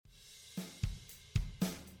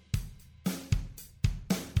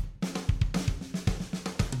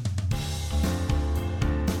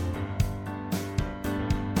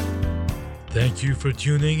Thank you for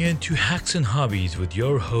tuning in to Hacks and Hobbies with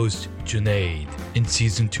your host, Junaid. In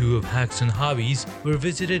Season 2 of Hacks and Hobbies, we're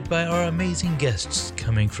visited by our amazing guests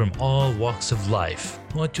coming from all walks of life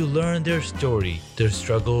who want to learn their story, their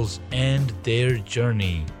struggles, and their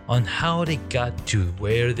journey on how they got to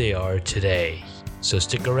where they are today. So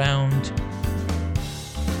stick around.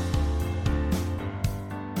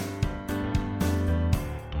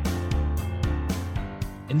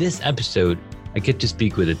 In this episode, I get to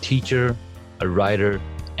speak with a teacher, a writer,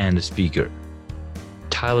 and a speaker.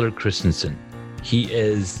 Tyler Christensen. He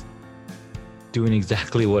is doing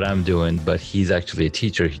exactly what I'm doing, but he's actually a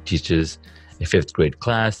teacher. He teaches a 5th grade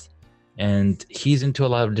class, and he's into a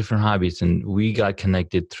lot of different hobbies, and we got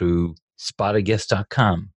connected through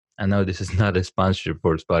spotaguest.com. I know this is not a sponsorship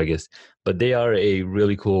for Spotaguest, but they are a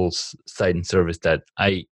really cool site and service it's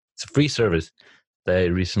a free service that I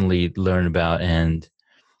recently learned about. And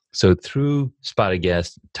so through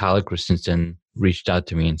Spotaguest, Tyler Christensen reached out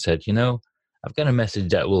to me and said, I've got a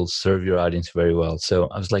message that will serve your audience very well. So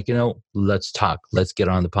I was like, let's talk. Let's get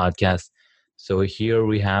on the podcast. So here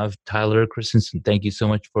we have Tyler Christensen. Thank you so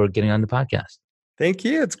much for getting on the podcast. Thank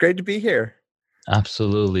you. It's great to be here.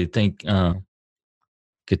 Absolutely. Good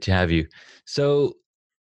to have you. So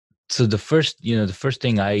the first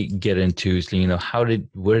thing I get into is,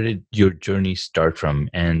 where did your journey start from?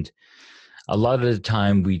 And a lot of the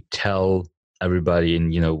time we tell everybody,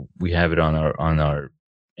 and we have it on our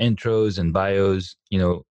intros and bios,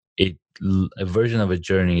 a version of a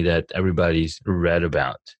journey that everybody's read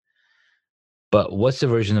about. But what's the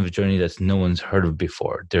version of a journey that no one's heard of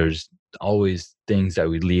before? There's always things that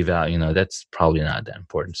we leave out, that's probably not that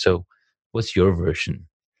important. So what's your version?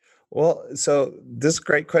 Well, so this is a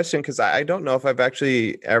great question because I don't know if I've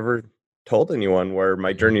actually ever told anyone where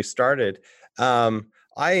my journey started.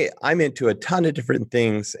 I'm into a ton of different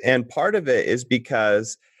things, and part of it is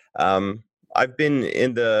because I've been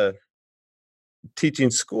in the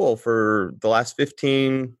teaching school for the last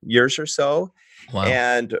 15 years or so. Wow.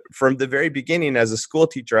 And from the very beginning as a school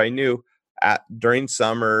teacher, I knew during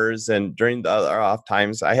summers and during the other off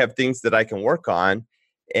times, I have things that I can work on.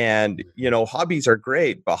 And, hobbies are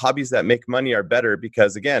great, but hobbies that make money are better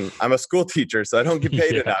because, again, I'm a school teacher, so I don't get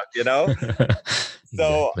paid enough,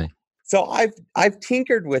 Exactly. So I've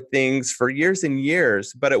tinkered with things for years and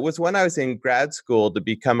years, but it was when I was in grad school to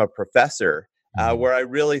become a professor where I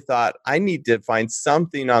really thought I need to find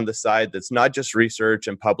something on the side that's not just research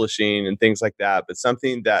and publishing and things like that, but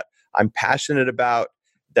something that I'm passionate about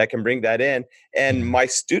that can bring that in. And my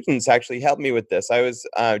students actually helped me with this. I was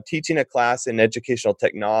teaching a class in educational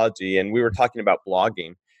technology, and we were talking about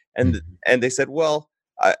blogging. And they said, well,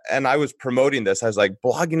 and I was promoting this. I was like,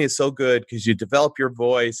 blogging is so good because you develop your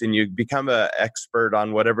voice and you become an expert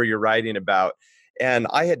on whatever you're writing about. And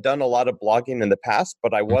I had done a lot of blogging in the past,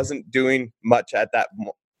 but I wasn't doing much at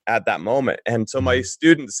that moment. And so my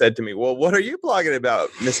students said to me, well, what are you blogging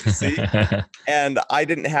about, Mr. C? And I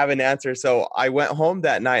didn't have an answer. So I went home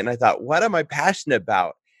that night and I thought, what am I passionate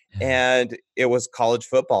about? And it was college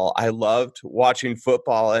football. I loved watching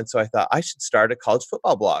football. And so I thought I should start a college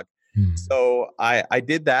football blog. So I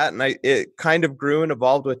did that, and it kind of grew and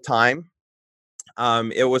evolved with time.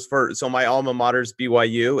 It was so my alma mater is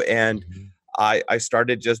BYU, and I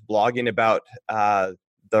started just blogging about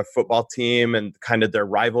the football team and kind of their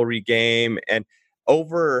rivalry game. And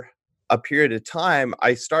over a period of time,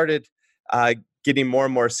 I started getting more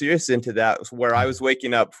and more serious into that, where I was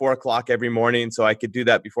waking up 4:00 every morning so I could do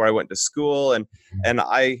that before I went to school. And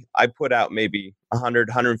I put out maybe 100,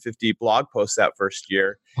 150 blog posts that first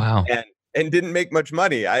year. Wow. And didn't make much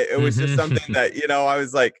money. It was just something that, I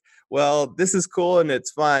was like, well, this is cool and it's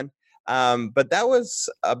fun. But that was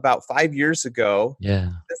about 5 years ago. Yeah.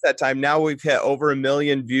 Since that time, now we've hit over 1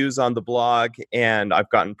 million views on the blog, and I've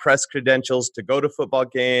gotten press credentials to go to football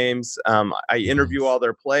games. I interview all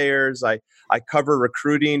their players. I cover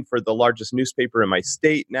recruiting for the largest newspaper in my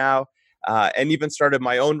state now, and even started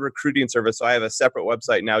my own recruiting service. So I have a separate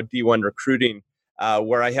website now, D1 Recruiting,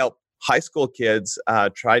 where I help high school kids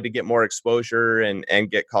try to get more exposure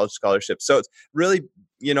and get college scholarships. So it's really,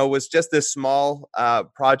 was just this small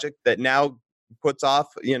project that now puts off,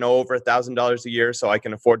 over $1,000 a year, so I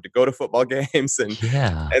can afford to go to football games and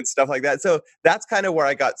stuff like that. So that's kind of where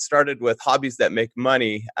I got started with hobbies that make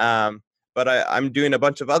money. But I'm doing a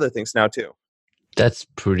bunch of other things now too. That's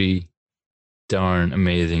pretty darn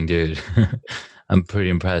amazing, dude. I'm pretty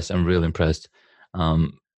impressed. I'm really impressed.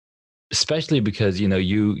 Especially because,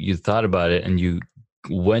 you thought about it and you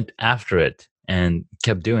went after it and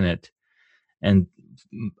kept doing it. And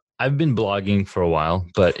I've been blogging for a while,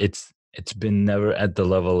 but it's been never at the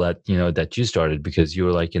level that, that you started, because you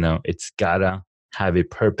were like, it's gotta have a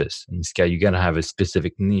purpose, and you got to have a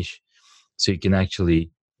specific niche so you can actually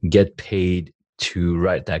get paid to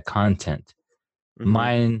write that content.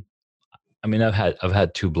 Mine, I mean, I've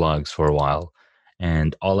had two blogs for a while,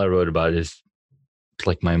 and all I wrote about is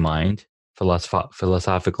like my mind,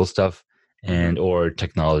 philosophical stuff, and or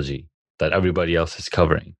technology that everybody else is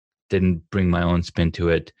covering. Didn't bring my own spin to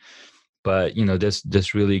it, but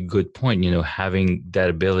this really good point. Having that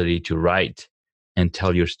ability to write and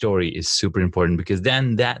tell your story is super important, because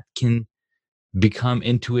then that can become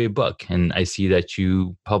into a book. And I see that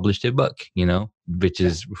you published a book, which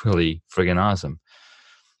is really friggin' awesome.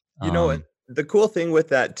 You know, the cool thing with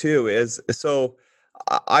that too is, so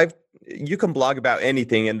I've you can blog about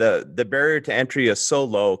anything, and the barrier to entry is so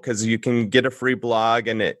low because you can get a free blog,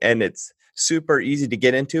 and it's super easy to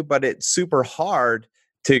get into, but it's super hard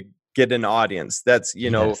to get an audience. That's,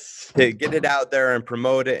 Yes. to get it out there and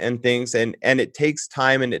promote it and things, and it takes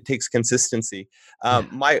time and it takes consistency.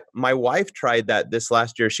 My wife tried that this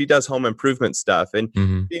last year. She does home improvement stuff, and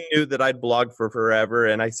Hmm. she knew that I'd blog for forever,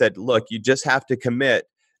 and I said, look, you just have to commit,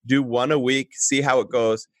 do one a week, see how it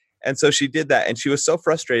goes. And so she did that. And she was so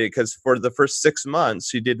frustrated because for the first 6 months,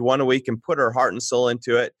 she did one a week and put her heart and soul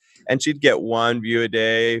into it. And she'd get 1 view a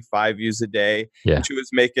day, 5 views a day. Yeah. And she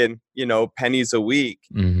was making, pennies a week.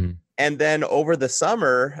 Hmm. And then over the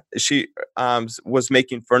summer, she was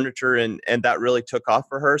making furniture, and that really took off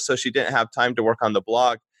for her. So she didn't have time to work on the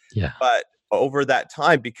blog. Yeah. But over that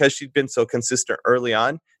time, because she'd been so consistent early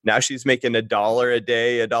on, now she's making $1 a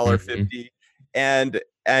day, $1.50, and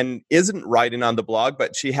isn't writing on the blog,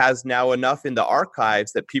 but she has now enough in the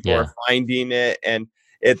archives that people Yeah. are finding it, and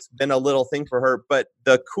it's been a little thing for her. But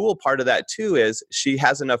the cool part of that too is she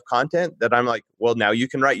has enough content that I'm like, well, now you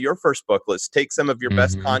can write your first book. Let's take some of your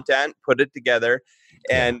best content, put it together.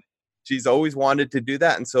 And she's always wanted to do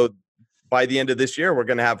that. And so by the end of this year, we're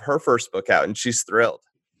going to have her first book out, and she's thrilled.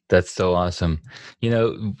 That's so awesome.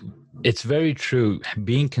 It's very true.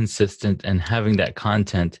 Being consistent and having that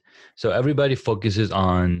content. So everybody focuses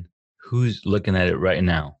on who's looking at it right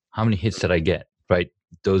now. How many hits did I get? Right?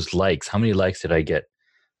 Those likes. How many likes did I get?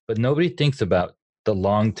 But nobody thinks about the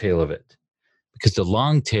long tail of it, because the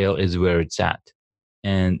long tail is where it's at.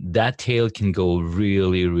 And that tail can go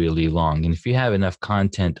really, really long. And if you have enough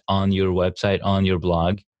content on your website, on your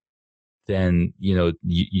blog, then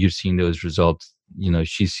you're seeing those results.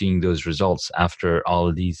 She's seeing those results after all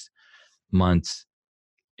of these months.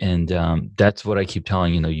 And that's what I keep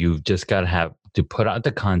telling you've just got to have to put out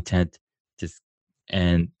the content, just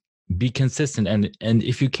and be consistent. And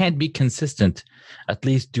if you can't be consistent, at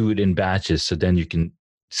least do it in batches, so then you can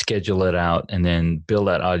schedule it out and then build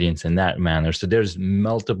that audience in that manner. So there's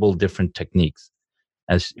multiple different techniques,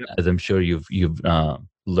 as I'm sure you've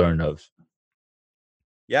learned of.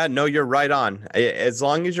 Yeah, no, you're right on. As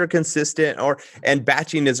long as you're consistent, and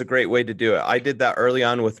batching is a great way to do it. I did that early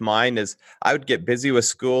on with mine. Is I would get busy with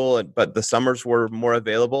school, but the summers were more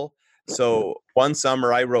available. So one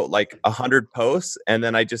summer I wrote like 100 posts, and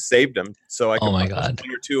then I just saved them so I Oh could my publish God.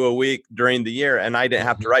 1 or 2 a week during the year, and I didn't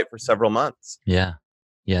have to write for several months. Yeah.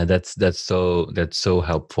 That's so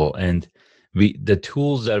helpful. And the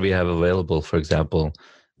tools that we have available, for example,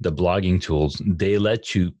 the blogging tools, they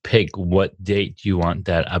let you pick what date you want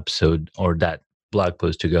that episode or that blog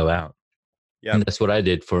post to go out. Yeah. And that's what I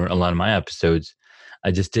did for a lot of my episodes. I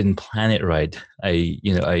just didn't plan it right. I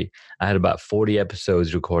had about 40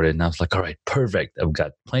 episodes recorded, and I was like, all right, perfect. I've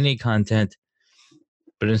got plenty of content.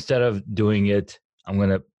 But instead of doing it, I'm going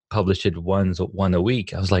to publish it one a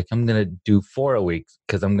week. I was like, I'm going to do 4 a week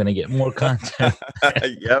because I'm going to get more content.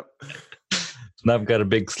 Yep. And I've got a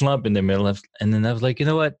big slump in the middle of, and then I was like, you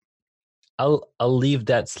know what? I'll leave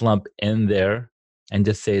that slump in there and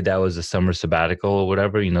just say that was a summer sabbatical or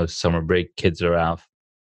whatever, summer break, kids are off.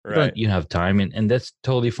 Right. You have time, and that's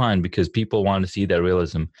totally fine, because people want to see that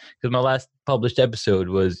realism. Because my last published episode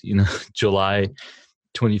was, July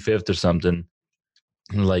 25th or something.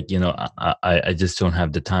 Like, I just don't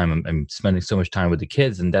have the time. I'm spending so much time with the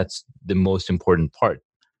kids, and that's the most important part.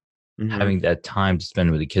 Having that time to spend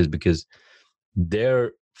with the kids, because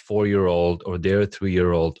they're 4-year-old or they're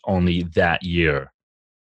 3-year-old only that year.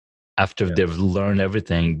 After they've learned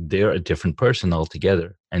everything, they're a different person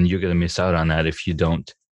altogether, and you're going to miss out on that if you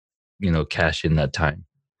don't cash in that time.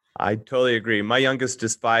 I totally agree. My youngest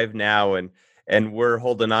is 5 now, and we're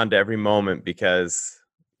holding on to every moment because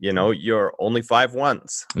you're only 5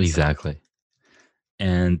 once. Exactly.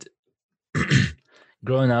 And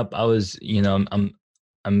growing up, I was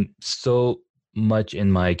I'm so much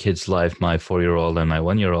in my kid's life, my 4-year-old and my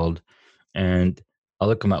 1-year-old, and I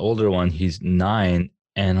look at my older one, he's 9,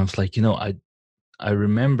 and I was like, I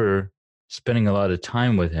remember spending a lot of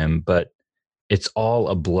time with him, but it's all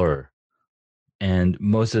a blur. And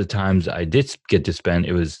most of the times I did get to spend,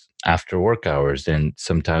 it was after work hours, and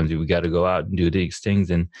sometimes we got to go out and do these things,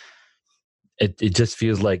 and it just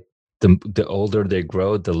feels like the older they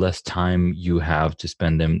grow, the less time you have to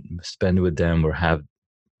spend with them, or have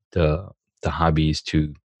the hobbies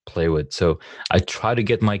to play with. So I try to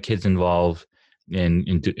get my kids involved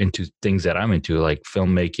into things that I'm into, like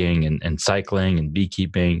filmmaking and cycling and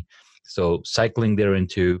beekeeping. So cycling, they're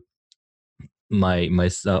into. My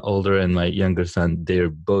older and my younger son, they're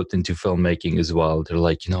both into filmmaking as well. They're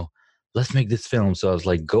like, let's make this film. So I was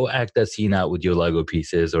like, go act that scene out with your Lego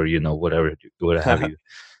pieces, or whatever, what have you.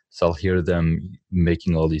 So I'll hear them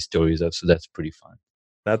making all these stories up. So that's pretty fun.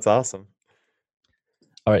 That's awesome.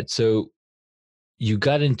 All right. So you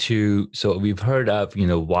got into, so we've heard of,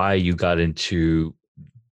 why you got into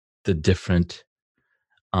the different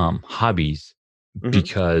hobbies,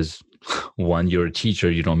 because one, you're a teacher,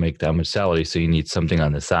 you don't make that much salary, so you need something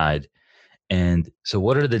on the side. And so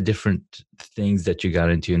what are the different things that you got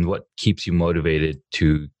into, and what keeps you motivated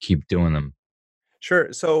to keep doing them?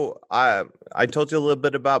 Sure. So I told you a little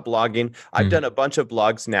bit about blogging. I've done a bunch of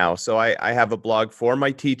blogs now. So I have a blog for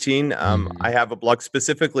my teaching. I have a blog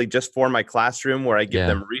specifically just for my classroom where I give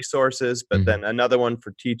them resources, but then another one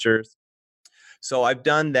for teachers. So I've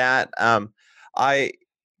done that. I,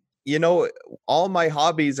 all my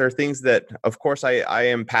hobbies are things that, of course, I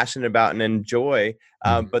am passionate about and enjoy.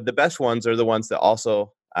 But the best ones are the ones that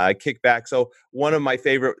also kick back. So one of my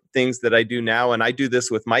favorite things that I do now, and I do this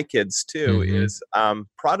with my kids too, is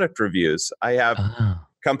product reviews. I have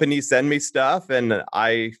companies send me stuff, and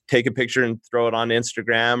I take a picture and throw it on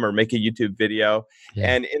Instagram or make a YouTube video.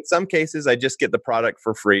 Yeah. And in some cases, I just get the product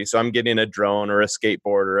for free. So I'm getting a drone or a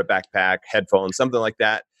skateboard or a backpack, headphones, something like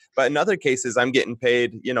that. But in other cases, I'm getting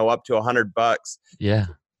paid, up to $100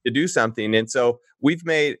 to do something. And so we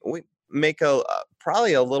make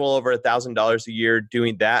probably a little over $1,000 a year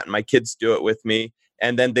doing that. And my kids do it with me,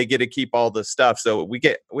 and then they get to keep all the stuff. So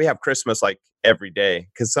we have Christmas like every day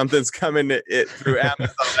because something's coming through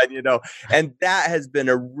Amazon, and that has been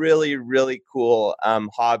a really, really cool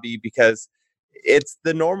hobby, because it's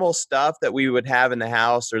the normal stuff that we would have in the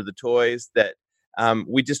house, or the toys that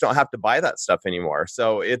we just don't have to buy that stuff anymore.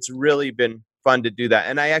 So it's really been fun to do that.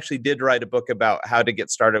 And I actually did write a book about how to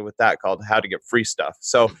get started with that, called How to Get Free Stuff.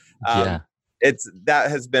 So that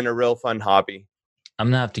has been a real fun hobby. I'm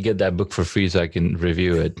gonna have to get that book for free so I can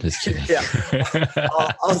review it. Just kidding. Yeah,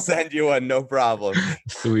 I'll send you one, no problem.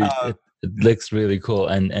 Sweet. It looks really cool.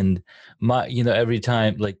 And my, every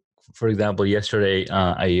time, like for example, yesterday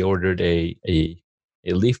I ordered a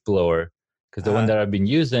leaf blower, because the one that I've been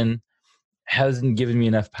using hasn't given me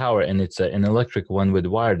enough power, and it's an electric one with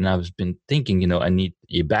wired. And I've been thinking, I need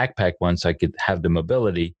a backpack one so I could have the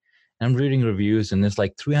mobility. And I'm reading reviews, and it's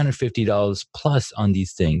like $350 plus on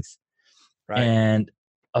these things. Right. And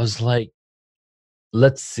I was like,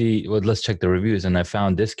 let's check the reviews. And I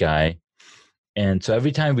found this guy. And so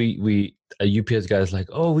every time a UPS guy is like,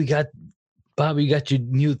 oh, Bob, we got your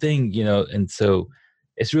new thing, and so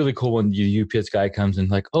it's really cool when your UPS guy comes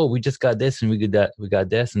and like, oh, we just got this and we got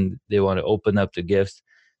this, and they want to open up the gifts.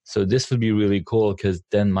 So this would be really cool, because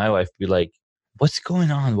then my wife would be like, what's going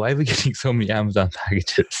on? Why are we getting so many Amazon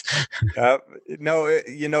packages? No,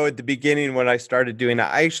 at the beginning when I started doing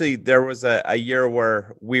that, there was a year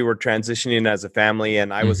where we were transitioning as a family,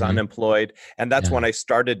 and I was unemployed. And that's when I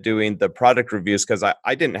started doing the product reviews, because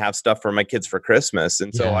I didn't have stuff for my kids for Christmas.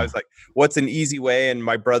 And so I was like, what's an easy way? And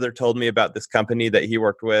my brother told me about this company that he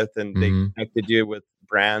worked with, and they connected you with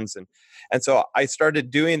brands. And so I started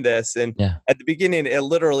doing this. And at the beginning, it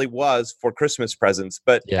literally was for Christmas presents.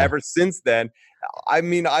 But ever since then, I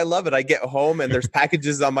mean, I love it. I get home and there's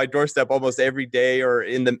packages on my doorstep almost every day, or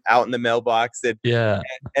out in the mailbox. And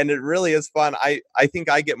it really is fun. I think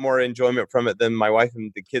I get more enjoyment from it than my wife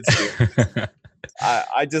and the kids do.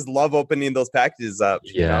 I just love opening those packages up.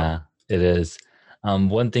 It is.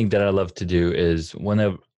 One thing that I love to do is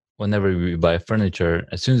whenever we buy furniture,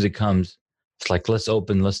 as soon as it comes, it's like, let's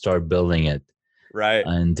start building it. Right.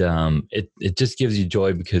 And it just gives you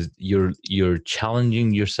joy, because you're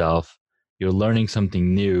challenging yourself. You're learning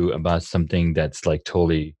something new about something that's like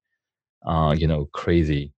totally,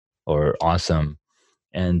 crazy or awesome.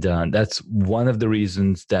 And that's one of the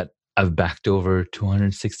reasons that I've backed over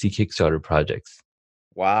 260 Kickstarter projects.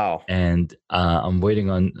 Wow. And I'm waiting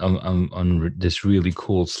on this really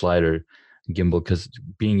cool slider gimbal, because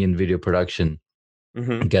being in video production,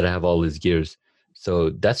 you got to have all these gears. So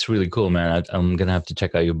that's really cool, man. I'm going to have to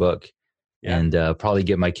check out your book and probably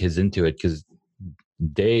get my kids into it, because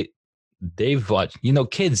they've watched,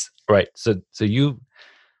 kids, right? So you've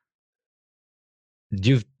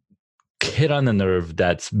hit on the nerve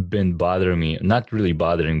that's been bothering me. Not really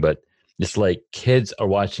bothering, but it's like kids are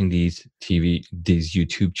watching these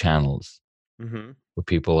YouTube channels Mm-hmm. where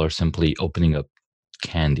people are simply opening up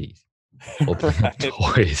candy, opening up Right.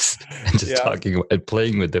 toys, and just Yeah. talking and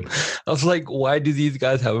playing with them. I was like, why do these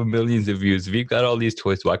guys have millions of views? We've got all these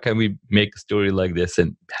toys. Why can't we make a story like this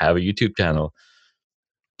and have a YouTube channel?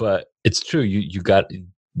 But it's true.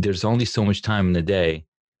 There's only so much time in the day,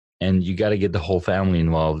 and you got to get the whole family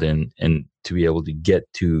involved in and to be able to get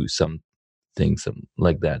to some things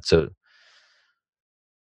like that. So,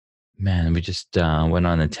 man, we just went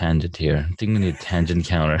on a tangent here. I think we need a tangent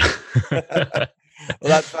counter. Well,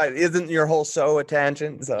 that's fine. Isn't your whole show a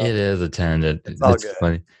tangent? So It is a tangent. it's all That's good.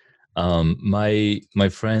 funny. My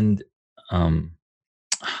friend,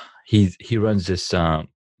 he runs this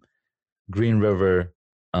Green River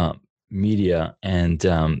Media, and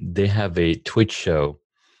they have a Twitch show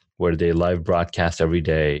where they live broadcast every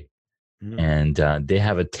day, Mhm. and they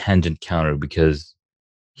have a tangent counter because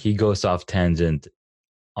he goes off tangent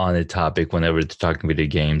on a topic whenever they're talking video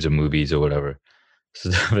games or movies or whatever. So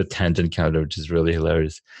they have a tangent counter, which is really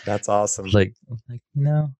hilarious. That's awesome. I'm I'm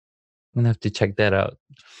gonna have to check that out.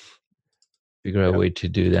 Figure out a Yep. way to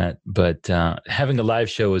do that. But having a live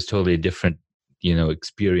show is totally a different,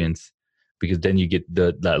 experience, because then you get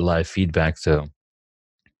that live feedback. So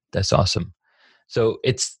that's awesome. So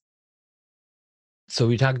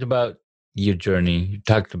we talked about your journey. You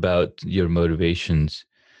talked about your motivations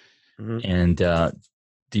Mhm. and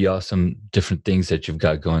the awesome different things that you've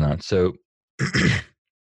got going on. So,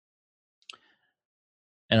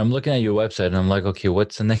 and I'm looking at your website, and I'm like, okay,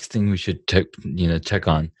 what's the next thing we should check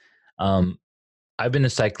on? I've been a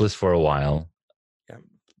cyclist for a while. Yeah.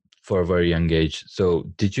 For a very young age. So,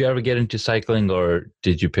 did you ever get into cycling, or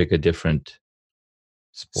did you pick a different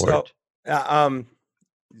sport? So,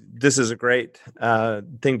 this is a great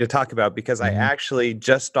thing to talk about because I Mhm. actually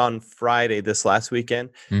just on Friday this last weekend,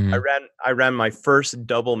 Mhm. I ran my first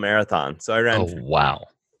double marathon. So I ran Oh, wow.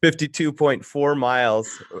 52.4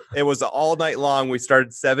 miles. It was all night long. We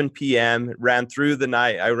started 7 p.m., ran through the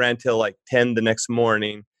night. I ran till like 10 the next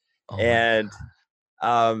morning. Oh my And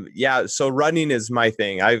yeah, so running is my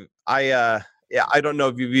thing. Yeah, I don't know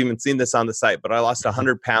if you've even seen this on the site, but I lost God.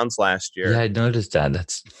 100 pounds last Yeah, year. I noticed that.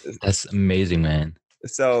 That's amazing, man.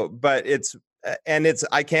 So, but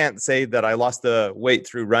I can't say that I lost the weight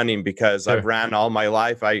through running because I've Sure. ran all my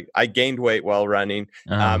life. I gained weight while running.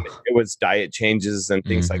 Oh. It was diet changes and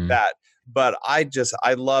things like Mhm. that. But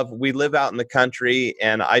we live out in the country,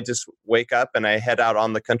 and I just wake up and I head out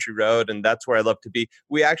on the country road, and that's where I love to be.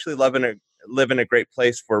 We actually live in a great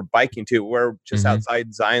place for biking too. We're just Mhm.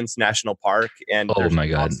 outside Zion's National Park, and Oh there's my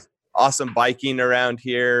God. awesome biking around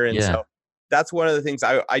here. And Yeah. so that's one of the things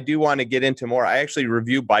I do want to get into more. I actually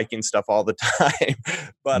review biking stuff all the time,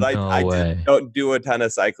 but No I just way. don't do a ton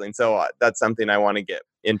of cycling. So that's something I want to get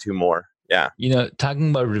into more. Yeah. Talking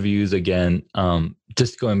about reviews again,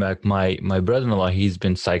 just going back, my brother-in-law, he's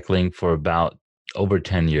been cycling for about over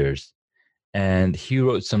 10 years. And he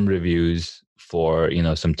wrote some reviews for,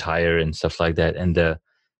 some tire and stuff like that. And the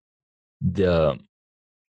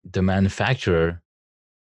the manufacturer,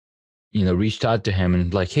 reached out to him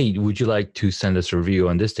and like, hey, would you like to send us a review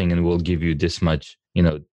on this thing, and we'll give you this much,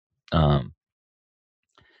 um,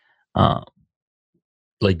 uh,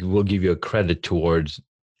 like we'll give you a credit towards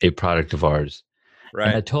a product of ours. And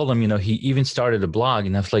I Right. told him, he even started a blog,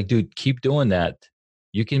 and I was like, dude, keep doing that.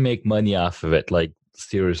 You can make money off of it. Like,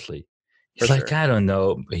 seriously. For He's like, sure. I don't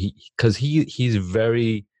know. Because he's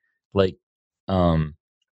very like, um,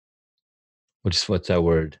 what's that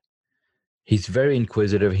word? He's very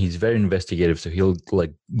inquisitive. He's very investigative. So he'll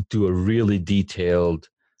like do a really detailed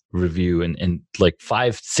review and like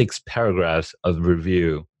 5-6 paragraphs of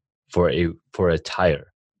review for a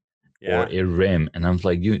tire or Yeah. a rim. And I'm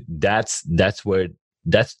like, that's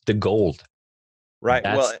the gold. Right.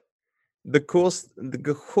 Well, That's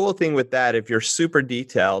the cool thing with that, if you're super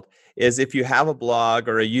detailed, is if you have a blog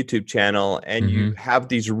or a YouTube channel and you mhm. have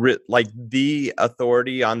like the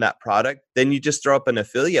authority on that product, then you just throw up an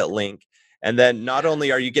affiliate link. And then not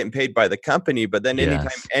only are you getting paid by the company, but then anytime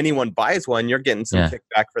Yes. anyone buys one, you're getting some Yeah,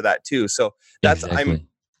 kickback for that too. So exactly.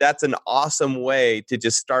 that's an awesome way to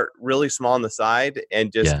just start really small on the side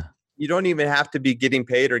and just Yeah, you don't even have to be getting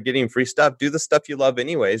paid or getting free stuff. Do the stuff you love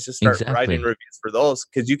anyways. Just start writing exactly. reviews for those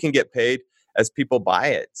because you can get paid as people buy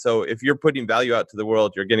it. So if you're putting value out to the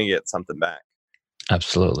world, you're going to get something back.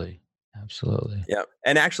 Absolutely. Absolutely. Yeah.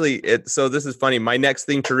 And actually, so this is funny. My next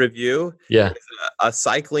thing to review Yeah. is a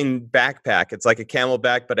cycling backpack. It's like a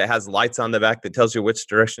Camelback, but it has lights on the back that tells you which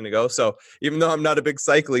direction to go. So even though I'm not a big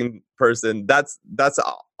cycling person, that's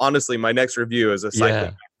honestly my next review is a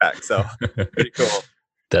cycling Yeah. back. So pretty cool.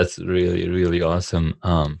 That's really, really awesome.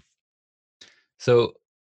 So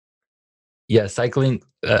yeah, cycling.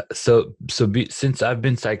 Since I've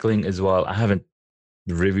been cycling as well, I haven't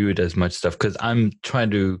reviewed as much stuff because I'm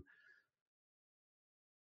trying to.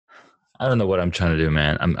 I don't know what I'm trying to do,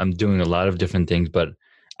 man. I'm doing a lot of different things, but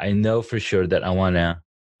I know for sure that I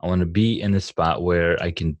wanna be in a spot where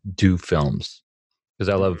I can do films because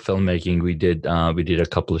I love filmmaking. We did a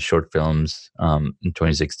couple of short films in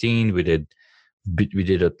 2016. We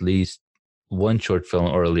did at least one short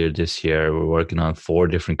film earlier this year. We're working on 4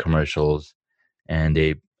 different commercials and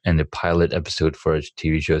a pilot episode for a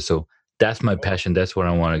TV show. So that's my passion. That's what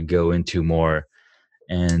I want to go into more.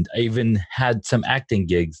 And I even had some acting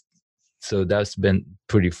gigs, so that's been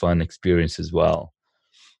pretty fun experience as well.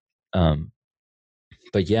 Um,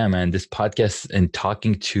 but yeah, man, this podcast and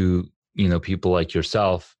talking to people like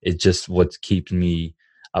yourself, it's just what keeps me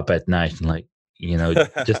up at night and like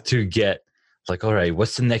just to get like, all right,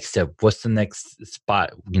 what's the next step? What's the next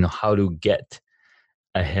spot? How to get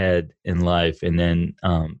ahead in life, and then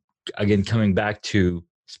again coming back to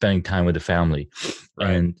spending time with the family. Right.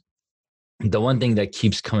 And the one thing that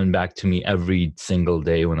keeps coming back to me every single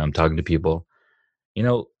day when I'm talking to people,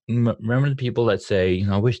 remember the people that say,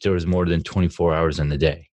 I wish there was more than 24 hours in the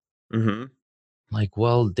day. Mm-hmm. Like,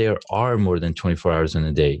 well, there are more than 24 hours in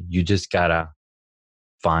a day. You just gotta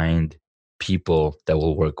find people that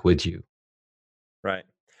will work with you. Right.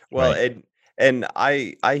 Well, Right. and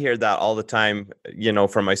I hear that all the time,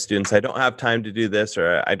 from my students. I don't have time to do this,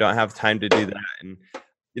 or I don't have time to do that. And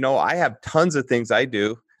I have tons of things I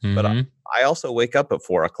do, but Hmm. I also wake up at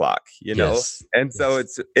 4 o'clock. Yes. And so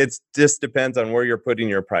Yes. it's just depends on where you're putting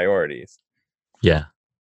your priorities. Yeah,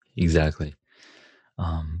 exactly.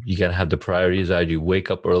 You got to have the priorities that you wake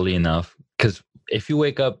up early enough, because if you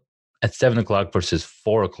wake up at 7 o'clock versus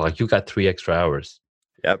 4 o'clock, you got 3 extra hours.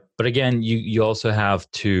 Yep. But again, you also have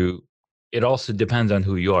to. It also depends on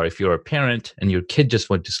who you are. If you're a parent and your kid just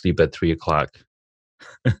went to sleep at 3 o'clock,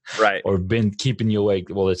 Right. or been keeping you awake,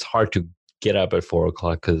 well, it's hard to get up at 4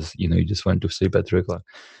 o'clock because you just went to sleep at 3 o'clock.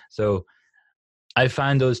 So I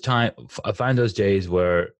find those days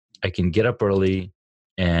where I can get up early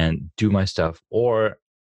and do my stuff, or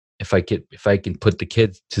if I can put the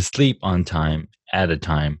kids to sleep on time at a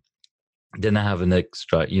time, then I have an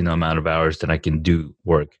extra amount of hours that I can do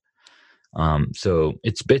work. So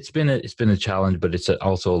it's been a challenge, but it's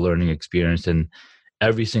also a learning experience. And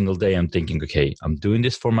every single day I'm thinking, okay, I'm doing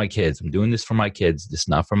this for my kids. I'm doing this for my kids. This is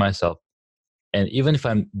not for myself. And even if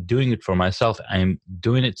I'm doing it for myself, I'm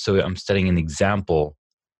doing it so I'm setting an example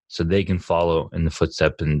so they can follow in the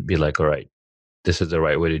footsteps and be like, all right, this is the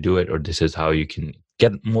right way to do it, or this is how you can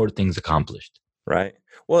get more things accomplished. Right.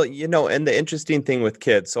 Well, and the interesting thing with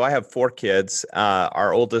kids, so I have 4 kids.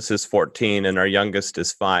 Our oldest is 14 and our youngest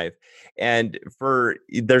is 5. And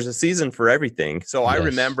there's a season for everything. So I Yes.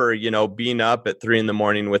 remember, being up at 3 in the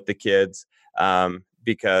morning with the kids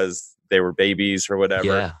because they were babies or whatever.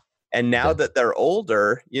 Yeah. And now Yeah. that they're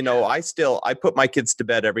older, I put my kids to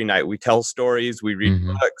bed every night. We tell stories, we read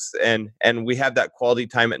Hmm. books, and we have that quality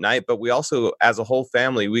time at night. But we also, as a whole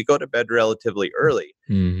family, we go to bed relatively early.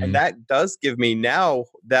 And Hmm. that does give me now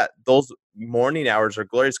that those morning hours are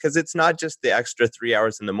glorious because it's not just the extra 3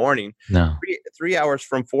 hours in the morning. No. 3 hours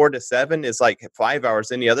from 4 to 7 is like 5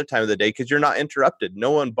 hours any other time of the day because you're not interrupted.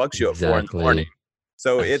 No one bugs you at 4 in the morning. Exactly.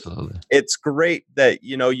 So Absolutely. it's great that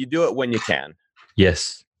you do it when you can.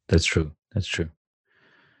 Yes, that's true. That's true.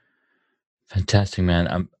 Fantastic,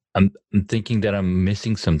 man. I'm thinking that I'm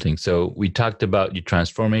missing something. So we talked about your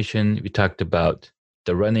transformation. We talked about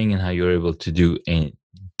the running and how you're able to do a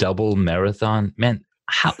double marathon. Man,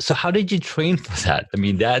 how did you train for that? I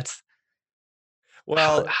mean, that's how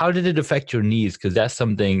Well, how did it affect your knees? Because that's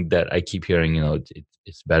something that I keep hearing.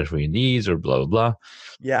 It's bad for your knees or blah blah blah.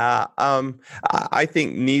 yeah, I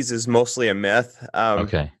think knees is mostly a myth.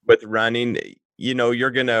 Okay. With running,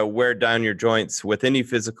 you're gonna wear down your joints with any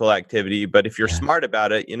physical activity, but if you're Yeah. smart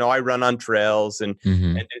about it, I run on trails Hmm.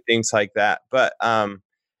 and do things like that. But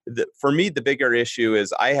for me, the bigger issue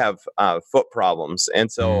is I have foot problems,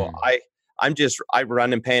 and so Mm. I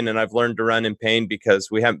run in pain, and I've learned to run in pain because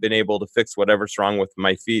we haven't been able to fix whatever's wrong with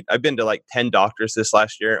my feet. I've been to like 10 doctors this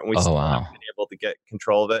last year, and we Oh still haven't wow. been able to get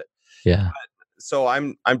control of it. Yeah. So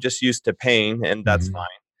I'm just used to pain, and that's fine.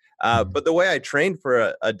 Hmm. Hmm. But the way I train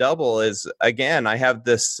for a double is, again, I have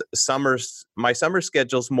my summer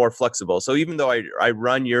schedule's more flexible. So even though I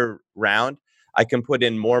run year round, I can put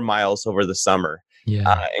in more miles over the summer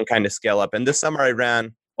Yeah. and kind of scale up. And this summer I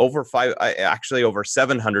ran actually over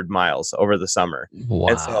 700 miles over the summer.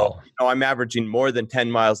 And so, Wow. I'm averaging more than 10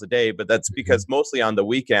 miles a day, but that's Mhm. because mostly on the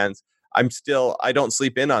weekends, I don't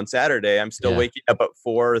sleep in on Saturday. I'm still Yeah. waking up at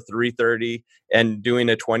 4 or 3:30 and doing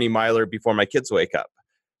a 20 miler before my kids wake up.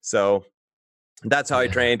 So that's how I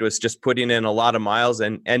Yeah. trained, was just putting in a lot of miles.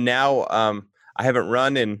 And now I haven't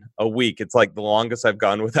run in a week. It's like the longest I've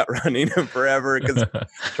gone without running in forever, because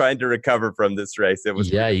trying to recover from this race. It was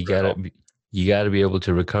Yeah, pretty brutal. you gotta be able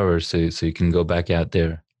to recover so you can go back out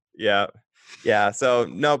there. Yeah. Yeah. So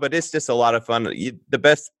no, but it's just a lot of fun. The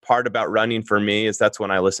best part about running for me is that's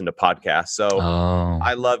when I listen to podcasts. So Oh,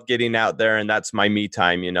 I love getting out there, and that's my me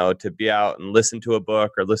time, to be out and listen to a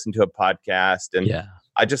book or listen to a podcast. And yeah.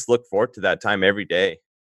 I just look forward to that time every day.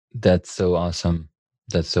 That's so awesome.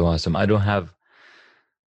 That's so awesome. I don't have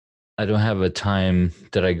a time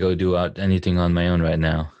that I go do out anything on my own right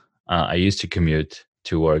now. I used to commute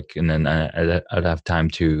to work, and then I'd have time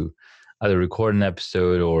to either record an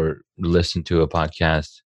episode or listen to a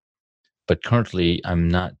podcast. But currently, I'm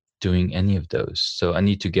not doing any of those. So I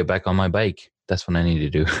need to get back on my bike. That's what I need to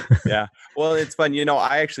do. Yeah. Well, it's fun.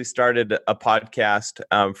 I actually started a podcast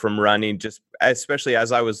from running, just especially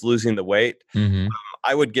as I was losing the weight. Hmm.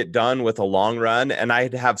 I would get done with a long run, and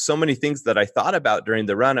I'd have so many things that I thought about during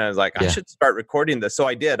the run. I was like, I Yeah, should start recording this. So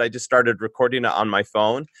I did. I just started recording it on my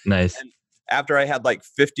phone. nice. And after I had like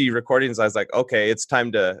 50 recordings, I was like, okay, it's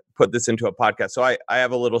time to put this into a podcast. So I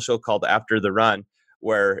have a little show called After the Run,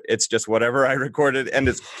 where it's just whatever I recorded, and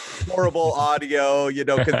it's horrible audio,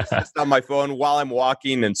 because it's just on my phone while I'm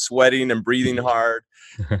walking and sweating and breathing hard.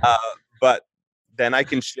 Uh, but then I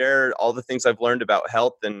can share all the things I've learned about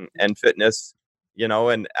health and fitness, and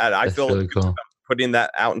I That's feel really good cool. about putting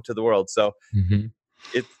that out into the world. So Hmm.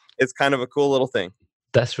 it's kind of a cool little thing.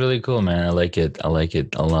 That's really cool, man. I like it. I like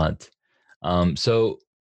it a lot. So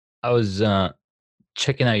I was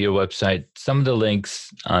checking out your website. Some of the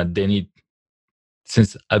links they need,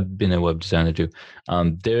 since I've been a web designer too.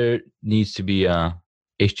 There needs to be a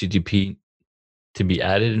HTTP to be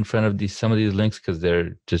added in front of some of these links, because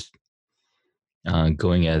they're just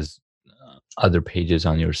going as other pages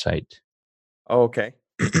on your site. Oh, okay.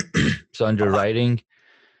 So under writing,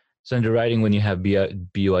 when you have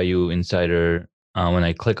BYU Insider, when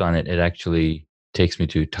I click on it, it actually takes me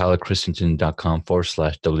to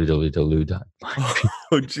tylerchristensen.com/www.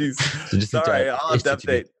 Oh, geez. So just need to add Sorry, I'll have to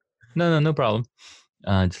HTTP. update. No problem.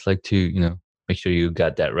 Just like to make sure you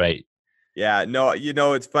got that right. Yeah, no,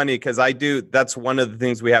 it's funny because that's one of the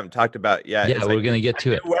things we haven't talked about yet, Yeah, is we're gonna get I to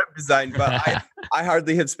do it. web design, but I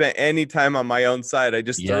hardly have spent any time on my own site. I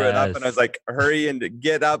just threw it up and I was Yes. like, hurry and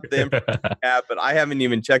get up the information app, but I haven't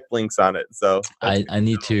even checked links on it. So that's good. I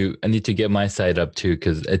need to get my site up too,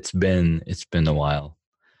 because it's been a while.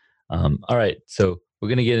 All right, so we're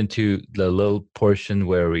gonna get into the little portion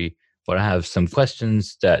where I have some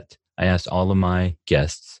questions that I asked all of my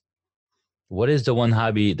guests. What is the one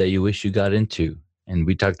hobby that you wish you got into? And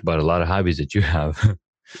we talked about a lot of hobbies that you have.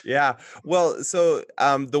 Yeah. Well, so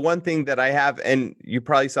the one thing that I have, and you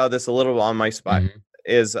probably saw this a little on my spot, Hmm.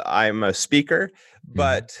 is I'm a speaker, Hmm.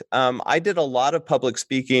 but I did a lot of public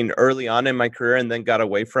speaking early on in my career and then got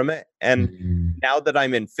away from it. And Hmm. now that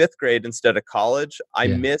I'm in fifth grade instead of college, I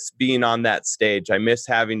Yeah. miss being on that stage. I miss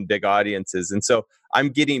having big audiences. And so I'm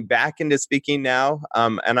getting back into speaking now.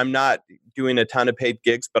 And I'm not doing a ton of paid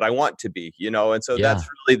gigs, but I want to be, and so Yeah. that's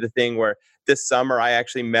really the thing where this summer I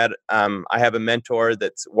actually met I have a mentor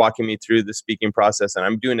that's walking me through the speaking process, and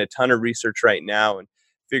I'm doing a ton of research right now and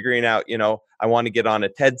figuring out, I want to get on a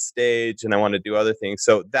TED stage and I want to do other things.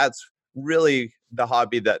 So that's really the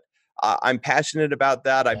hobby that I'm passionate about.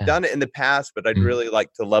 That I've Yeah. done it in the past, but I'd Mhm. really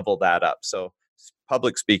like to level that up. So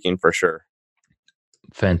public speaking for sure.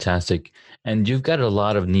 Fantastic. And you've got a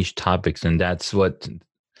lot of niche topics, and that's what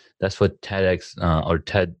TEDx or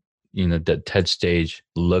TED, the TED stage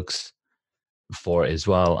looks for as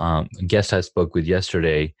well. A guest I spoke with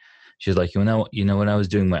yesterday, she's like, when I was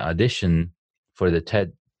doing my audition for the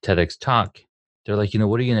TEDx talk, they're like,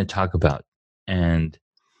 what are you going to talk about? And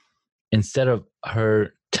instead of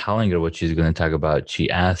her telling her what she's going to talk about, she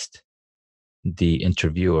asked the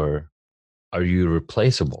interviewer, "Are you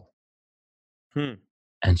replaceable?" Hmm.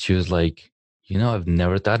 And she was like, I've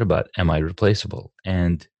never thought about, am I replaceable?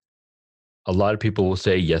 And a lot of people will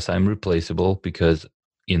say, yes, I'm replaceable because,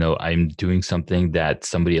 I'm doing something that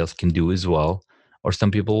somebody else can do as well. Or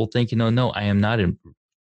some people will think, no, I am not,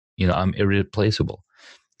 I'm irreplaceable.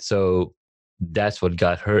 So that's what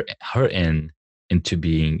got her into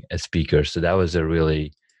being a speaker. So that was a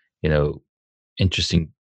really,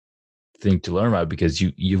 interesting thing to learn about, because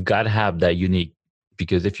you've got to have that unique,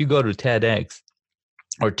 because if you go to TEDx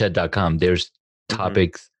or TED.com, there's Hmm.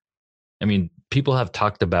 topics. I mean, people have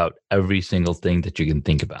talked about every single thing that you can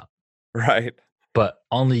think about. Right. but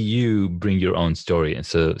only you bring your own story. And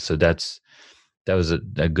so that was a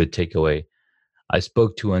good takeaway. I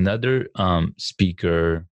spoke to another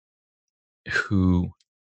speaker who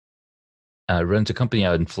runs a company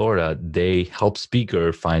out in Florida. They help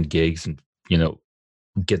speaker find gigs and,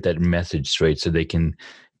 get that message straight so they can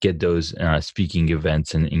get those speaking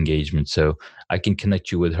events and engagements. So I can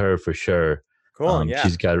connect you with her for sure. Cool. Yeah.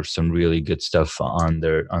 She's got some really good stuff on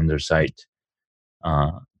their site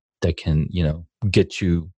that can, get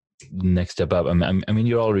you next step up. I mean,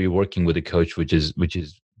 you're already working with a coach, which is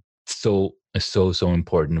so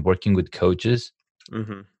important. Working with coaches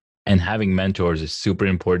Mm-hmm. and having mentors is super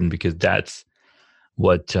important because that's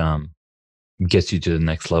what gets you to the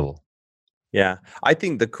next level. Yeah. I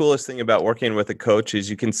think the coolest thing about working with a coach is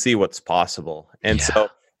you can see what's possible. And Yeah. so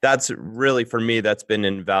that's really, for me, that's been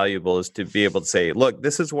invaluable, is to be able to say, look,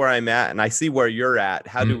 this is where I'm at and I see where you're at.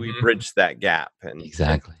 How do we Mhm. bridge that gap? And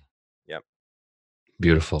Exactly. yep.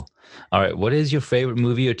 Beautiful. All right. What is your favorite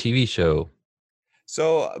movie or TV show?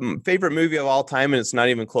 So, favorite movie of all time, and it's not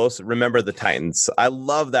even close. Remember the Titans. I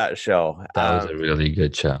love that show. That was a really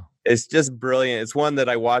good show. It's just brilliant. It's one that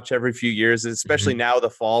I watch every few years, especially now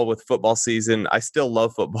the fall with football season. I still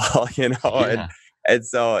love football, Yeah. and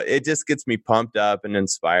so it just gets me pumped up and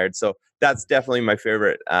inspired. So that's definitely my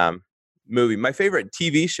favorite movie. My favorite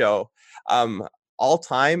TV show all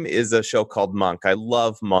time is a show called Monk. I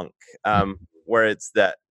love Monk, where it's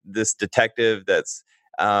this detective that's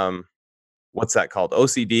what's that called?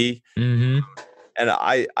 OCD. Mm-hmm. And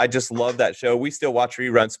I just love that show. We still watch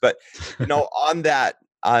reruns, but on that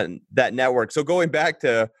network. So going back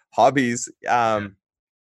to hobbies,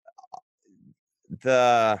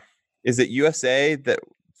 is it USA that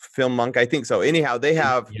film Monk? I think so. Anyhow, they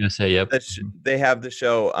have USA. Yep. they have the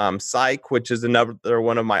show Psych, which is another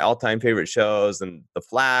one of my all-time favorite shows, and The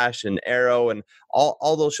Flash and Arrow and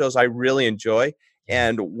all those shows I really enjoy.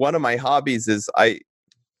 And one of my hobbies is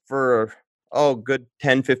for good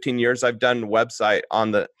 10, 15 years, I've done website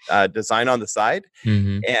on the design on the side.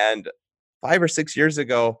 Mm-hmm. And 5 or 6 years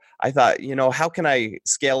ago, I thought, how can I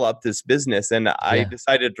scale up this business? And I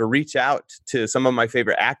decided to reach out to some of my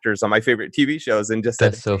favorite actors on my favorite TV shows and just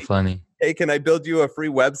said, That's so funny. hey, can I build you a free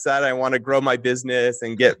website? I want to grow my business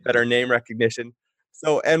and get better name recognition.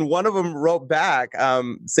 So, and one of them wrote back,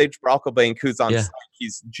 Sage Brocklebank, who's on site.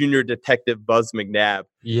 He's Junior Detective Buzz McNabb.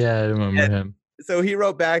 Yeah, I remember him. So he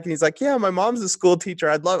wrote back and he's like, yeah, my mom's a school teacher.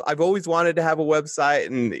 I've always wanted to have a website,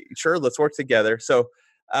 and sure, let's work together. So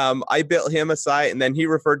I built him a site, and then he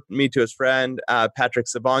referred me to his friend, Patrick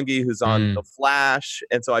Savangi, who's on The Flash.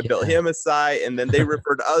 And so I built him a site, and then they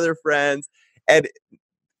referred other friends. And,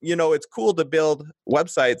 it's cool to build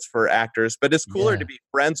websites for actors, but it's cooler to be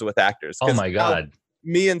friends with actors. Oh my God.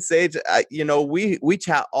 Me and Sage, we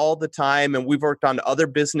chat all the time, and we've worked on other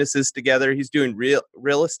businesses together. He's doing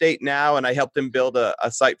real estate now, and I helped him build a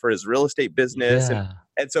site for his real estate business. Yeah.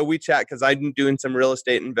 And so we chat because I'm doing some real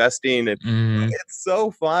estate investing, and it's so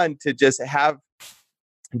fun to just have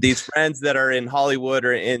these friends that are in Hollywood,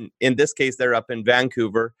 or in this case, they're up in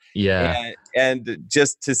Vancouver. Yeah. And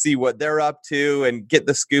just to see what they're up to and get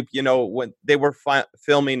the scoop, when they were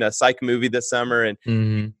filming a psych movie this summer,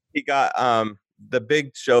 and he got the big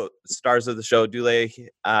show stars of the show, Dule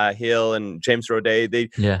Hill and James Roday. They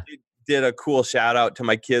did a cool shout out to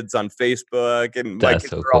my kids on Facebook, and my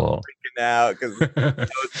kids are all freaking out because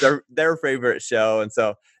it's their favorite show. And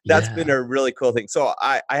so that's been a really cool thing. So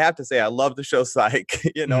I have to say, I love the show Psych.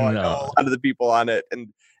 I know a lot of the people on it,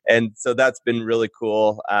 and so that's been really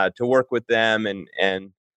cool to work with them. And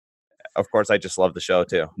of course, I just love the show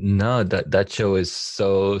too. No, that show is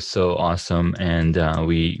so awesome, and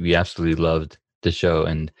we absolutely loved the show.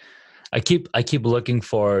 And I keep looking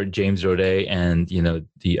for James Roday and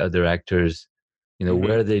the other actors,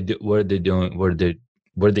 where they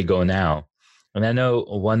go now. And I know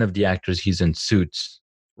one of the actors, he's in Suits.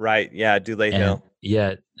 Right. Yeah. Dule Hill.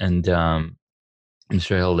 Yeah. And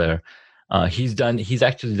Mr. Hill there. He's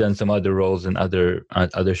actually done some other roles in other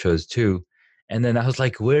shows too. And then I was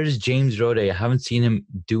like, where's James Roday? I haven't seen him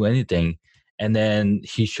do anything. And then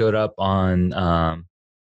he showed up on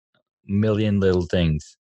Million Little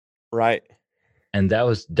Things. Right. And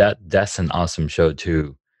that's an awesome show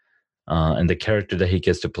too. And the character that he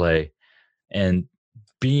gets to play, and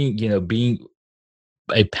being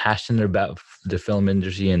a passionate about the film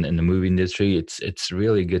industry and the movie industry, it's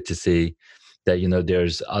really good to see that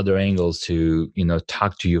there's other angles to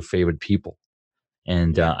talk to your favorite people.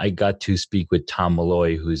 And I got to speak with Tom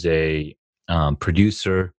Malloy, who's a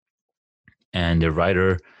producer and a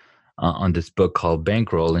writer on this book called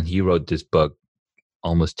Bankroll. And he wrote this book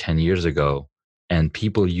almost 10 years ago. And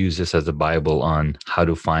people use this as a Bible on how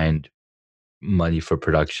to find money for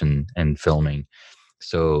production and filming.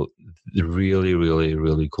 So really, really,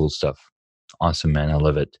 really cool stuff. Awesome, man. I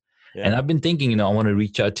love it. And Yeah. I've been thinking, I want to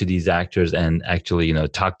reach out to these actors and actually,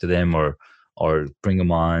 talk to them or bring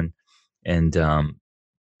them on. And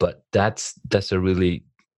but that's a really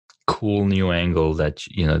cool new angle that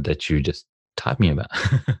that you just taught me about.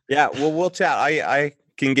 Yeah. Well, we'll chat. I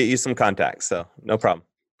can get you some contacts, so no problem.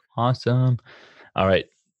 Awesome. All right.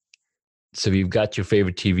 So you've got your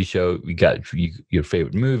favorite TV show, we got your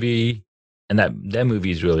favorite movie, and that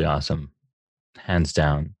movie is really awesome, hands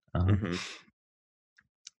down. Hmm.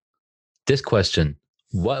 This question: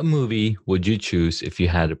 what movie would you choose if you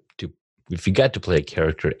got to play a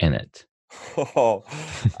character in it? Oh,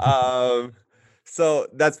 um, so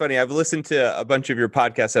that's funny. I've listened to a bunch of your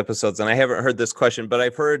podcast episodes, and I haven't heard this question, but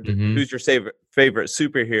I've heard Hmm. who's your favorite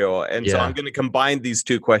superhero, and so I'm Yeah. going to combine these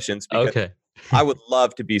two questions because Okay. I would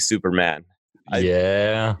love to be Superman. I,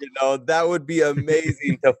 Yeah. that would be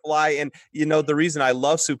amazing to fly. And the reason I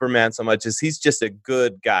love Superman so much is he's just a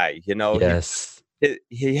good guy. Yes.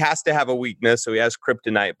 He has to have a weakness, so he has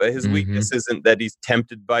kryptonite, but his Hmm. weakness isn't that he's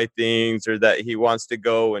tempted by things or that he wants to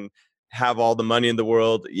go and have all the money in the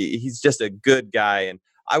world. He's just a good guy, and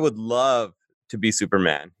I would love to be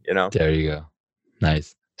Superman. There you go.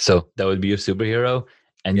 Nice. So that would be your superhero,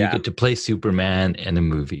 and you Yeah. get to play Superman in a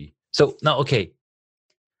movie. So now, okay,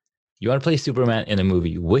 you want to play Superman in a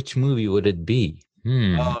movie. Which movie would it be?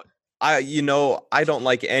 uh, I don't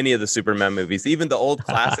like any of the Superman movies, even the old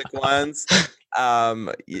classic ones.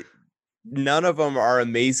 um None of them are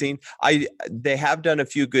amazing. They have done a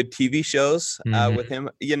few good TV shows with Hmm. him,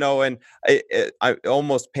 and it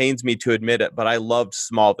almost pains me to admit it, but I loved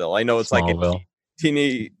Smallville. I know it's like a Smallville.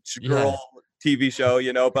 teenage girl Yeah. TV show,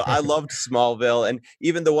 but I loved Smallville, and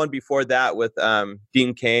even the one before that with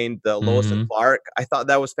Dean Cain, the Lois and Hmm. Clark. I thought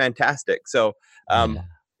that was fantastic. So um, Yeah.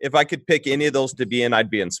 if I could pick any of those to be in, I'd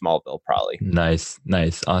be in Smallville probably. Nice.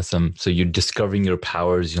 Nice. Awesome. So you're discovering your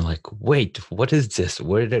powers. You're like, wait, what is this?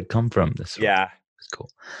 Where did it come from? That's Yeah. cool.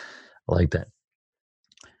 I like that.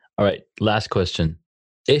 All right. Last question.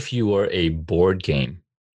 If you were a board game,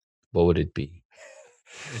 what would it be?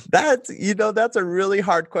 That's a really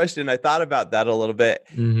hard question. I thought about that a little bit.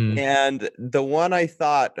 Hmm. And the one I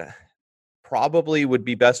thought probably would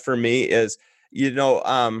be best for me is,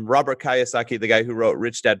 Robert Kiyosaki, the guy who wrote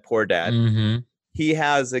Rich Dad Poor Dad. Hmm. He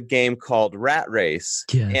has a game called Rat Race,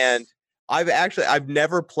 and Yes. I've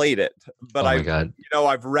never played it, but Oh my God.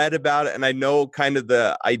 I've read about it and I know kind of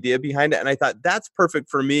the idea behind it, and I thought that's perfect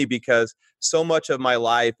for me because so much of my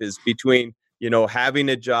life is between having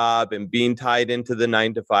a job and being tied into the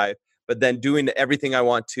 9 to 5, but then doing everything I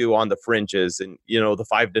want to on the fringes and the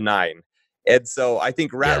 5 to 9. And so I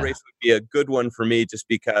think Rat Yeah. Race would be a good one for me just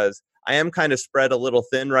because I am kind of spread a little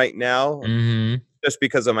thin right now Hmm. just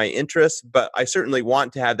because of my interests, but I certainly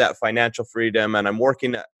want to have that financial freedom and I'm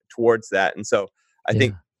working towards that. And so I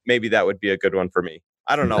think Yeah. maybe that would be a good one for me.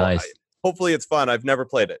 I don't know. Nice. Hopefully it's fun. I've never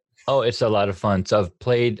played it. Oh, it's a lot of fun. So I've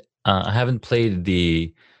played. I haven't played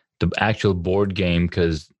the actual board game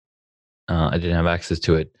because I didn't have access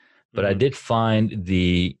to it, but I Hmm. did find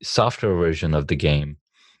the software version of the game,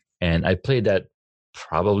 and I played that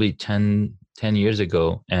probably 10 years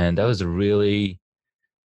ago, and that was a really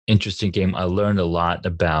interesting game. I learned a lot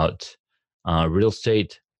about real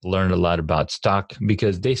estate, learned a lot about stock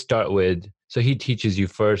because they start with. So he teaches you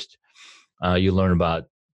first. You learn about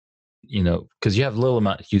because you have little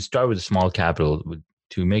amount. You start with a small capital.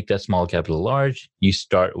 To make that small capital large, you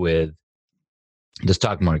start with the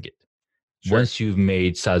stock market. Sure. Once you've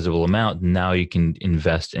made sizable amount, now you can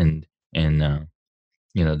invest in the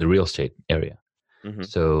real estate area. Hmm.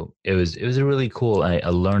 So it was a really cool. I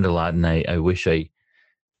learned a lot, and I wish I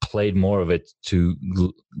played more of it to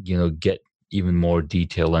get even more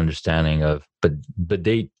detailed understanding of. But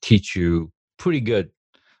they teach you pretty good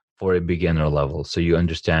for a beginner level, so you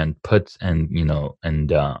understand puts and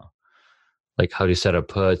like how to set up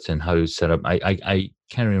puts and how to set up. I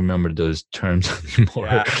can't remember those terms anymore.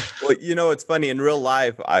 Yeah. Well, it's funny in real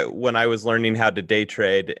life. When I was learning how to day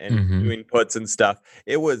trade and Hmm. doing puts and stuff,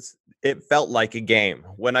 it felt like a game.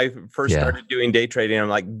 When I first Yeah. started doing day trading, I'm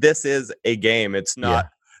like, this is a game. It's not. Yeah.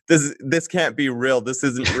 This can't be real. This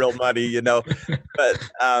isn't real money.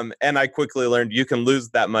 But and I quickly learned you can lose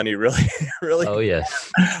that money really, really. Oh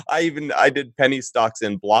yes. I did penny stocks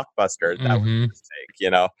in Blockbuster. That was a Hmm.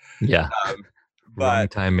 mistake. Yeah. Um, Wrong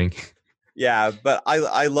but timing. yeah, but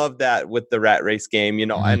I love that with the Rat Race game,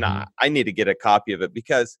 and Hmm. I need to get a copy of it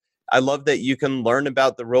because I love that you can learn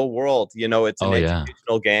about the real world. It's an Oh yeah.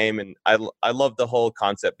 educational game, and I love the whole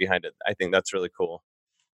concept behind it. I think that's really cool.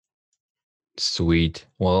 Sweet.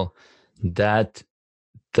 Well, that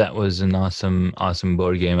That was an awesome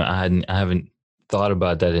board game. I haven't thought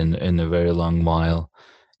about that in a very long while.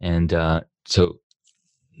 And so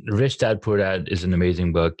Rich Dad Poor Dad is an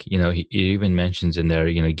amazing book. He even mentions in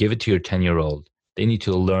there, give it to your 10-year-old. They need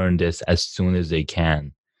to learn this as soon as they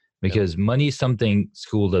can, because money is something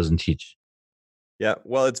school doesn't teach. Yeah.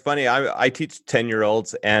 Well, it's funny. I teach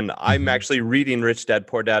 10-year-olds, and I'm actually reading Rich Dad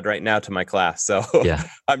Poor Dad right now to my class. So yeah,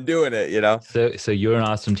 I'm doing it, So you're an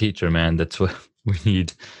awesome teacher, man. That's what we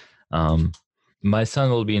need. My son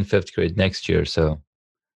will be in 5th grade next year, so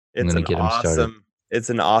I'm going to get him started. It's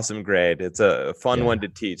an awesome grade. It's a fun one to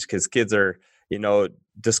teach because kids are,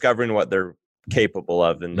 discovering what they're capable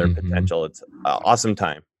of and their potential. It's an awesome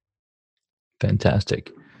time.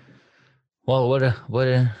 Fantastic. Well,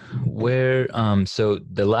 so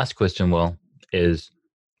the last question, is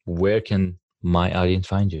where can my audience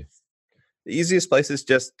find you? The easiest place is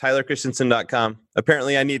just tylerchristensen.com.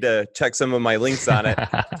 Apparently I need to check some of my links on it.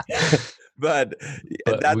 But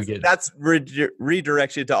that's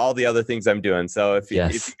redirects you to all the other things I'm doing. So if you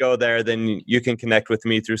go there, then you can connect with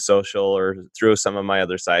me through social or through some of my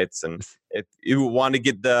other sites. And if you want to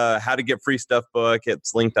get the How to Get Free Stuff book,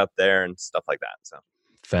 it's linked up there and stuff like that. So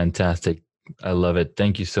fantastic. I love it.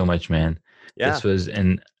 Thank you so much, man. Yeah.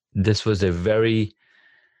 This was a very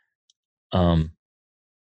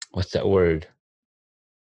what's that word?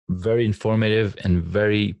 Very informative and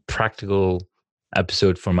very practical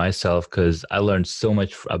episode for myself, because I learned so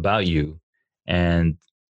much about you, and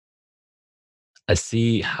I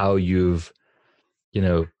see how you've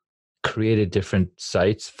created different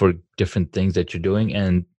sites for different things that you're doing,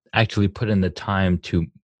 and actually put in the time to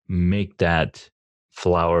make that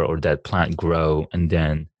flower or that plant grow, and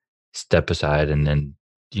then step aside and then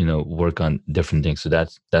work on different things. So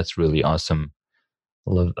that's really awesome.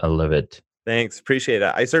 I love it. Thanks. Appreciate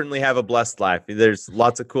it. I certainly have a blessed life. There's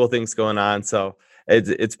lots of cool things going on. So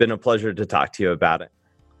it's been a pleasure to talk to you about it.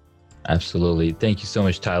 Absolutely. Thank you so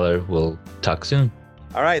much, Tyler. We'll talk soon.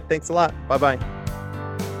 All right. Thanks a lot. Bye-bye.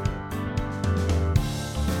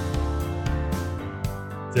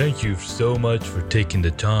 Thank you so much for taking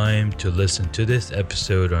the time to listen to this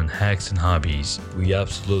episode on Hacks and Hobbies. We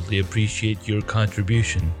absolutely appreciate your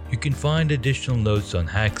contribution. You can find additional notes on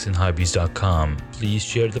hacksandhobbies.com. Please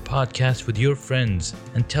share the podcast with your friends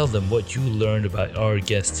and tell them what you learned about our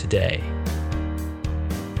guest today.